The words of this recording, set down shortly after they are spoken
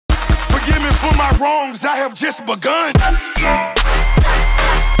me for my wrongs, I have just begun.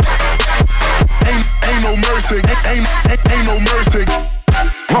 Ain't no mercy, ain't no mercy.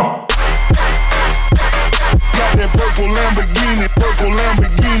 Huh. Got that purple Lamborghini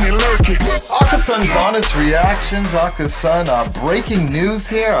lurking. Akasan's honest reactions. Akasan, breaking news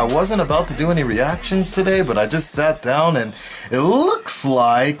here. I wasn't about to do any reactions today, but I just sat down and it looks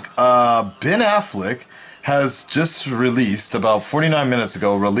like Ben Affleck has just released, about 49 minutes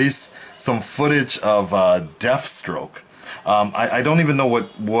ago, released some footage of Deathstroke. I don't even know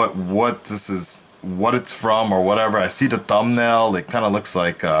what this is, what it's from or whatever. I see the thumbnail. It kind of looks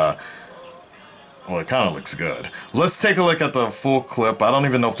like well, it kind of looks good. Let's take a look at the full clip. I don't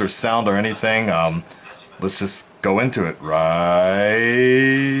even know if there's sound or anything. Let's just go into it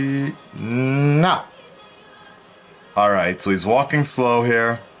right now. Alright, so he's walking slow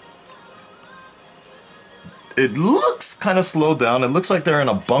here. It looks kind of slowed down. It looks like they're in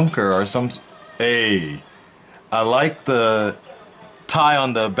a bunker or some... Hey, I like the tie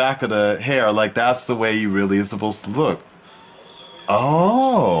on the back of the hair. Like, that's the way he really is supposed to look.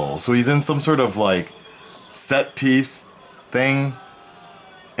 Oh, so he's in some sort of like set piece thing,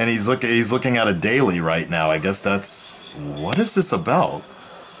 and he's looking at a daily right now. I guess that's, what is this about?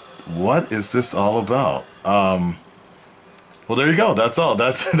 What is this all about? Well, there you go. That's all.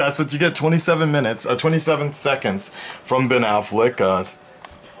 That's what you get. 27 minutes, 27 seconds from Ben Affleck.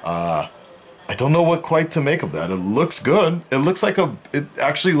 I don't know what quite to make of that. It looks good. It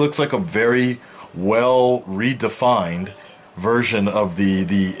actually looks like a very well redefined version of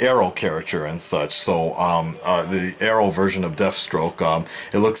the Arrow character and such. So the Arrow version of Deathstroke,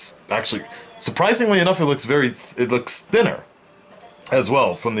 it looks actually, surprisingly enough, it looks thinner as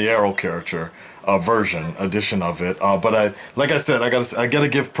well from the Arrow character edition of it. But like I said, I gotta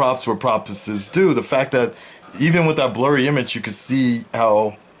give props where props is due. The fact that even with that blurry image, you could see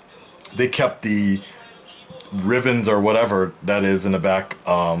how they kept the ribbons or whatever that is in the back.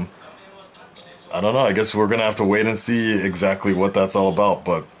 I don't know, I guess we're gonna have to wait and see exactly what that's all about,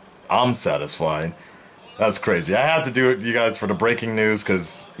 but I'm satisfied. That's crazy. I had to do it, you guys, for the breaking news,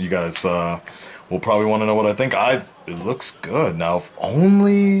 because you guys will probably want to know what I think. It looks good. Now, if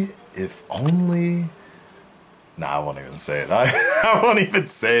only... Nah, I won't even say it. I won't even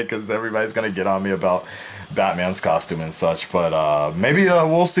say it, because everybody's gonna get on me about Batman's costume and such, but maybe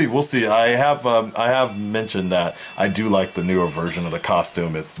we'll see. We'll see. I have mentioned that I do like the newer version of the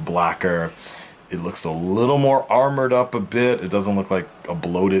costume. It's blacker. It looks a little more armored up a bit. It doesn't look like a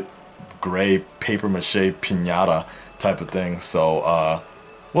bloated gray paper mache piñata type of thing. So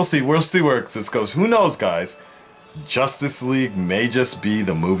we'll see. We'll see where this goes. Who knows, guys? Justice League may just be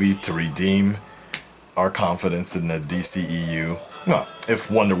the movie to redeem our confidence in the DCEU. Well,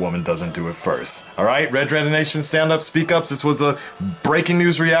 if Wonder Woman doesn't do it first. Alright, Red Nation, stand up, speak up. This was a breaking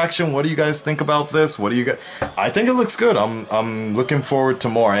news reaction. What do you guys think about this? What do you guys... I think it looks good. I'm looking forward to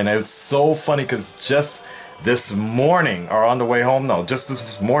more. And it's so funny because just this morning, or on the way home, no, just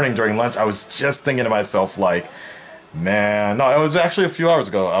this morning during lunch, I was just thinking to myself, like, man, no, it was actually a few hours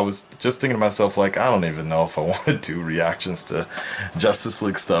ago. I was just thinking to myself, like, I don't even know if I want to do reactions to Justice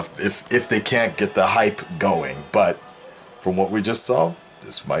League stuff if they can't get the hype going. But from what we just saw,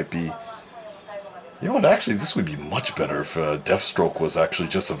 this might be... You know what, actually, this would be much better if Deathstroke was actually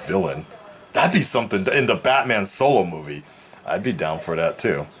just a villain. That'd be something in the Batman solo movie. I'd be down for that,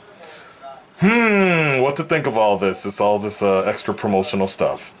 too. What to think of all this? All this extra promotional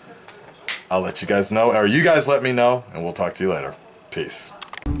stuff. I'll let you guys know, or you guys let me know, and we'll talk to you later. Peace.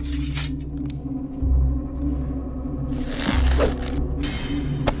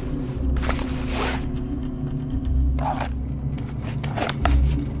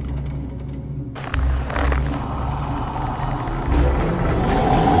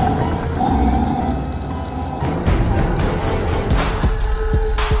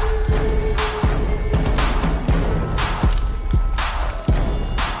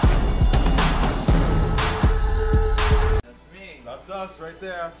 Us right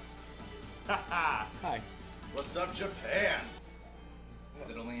there. Hi. What's up, Japan? Is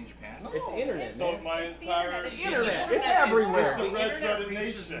it only in Japan? No, it's internet. It's my entire internet. It's everywhere. The internet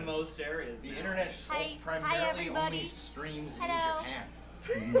reaches in most areas. The internet primarily only streams in Japan.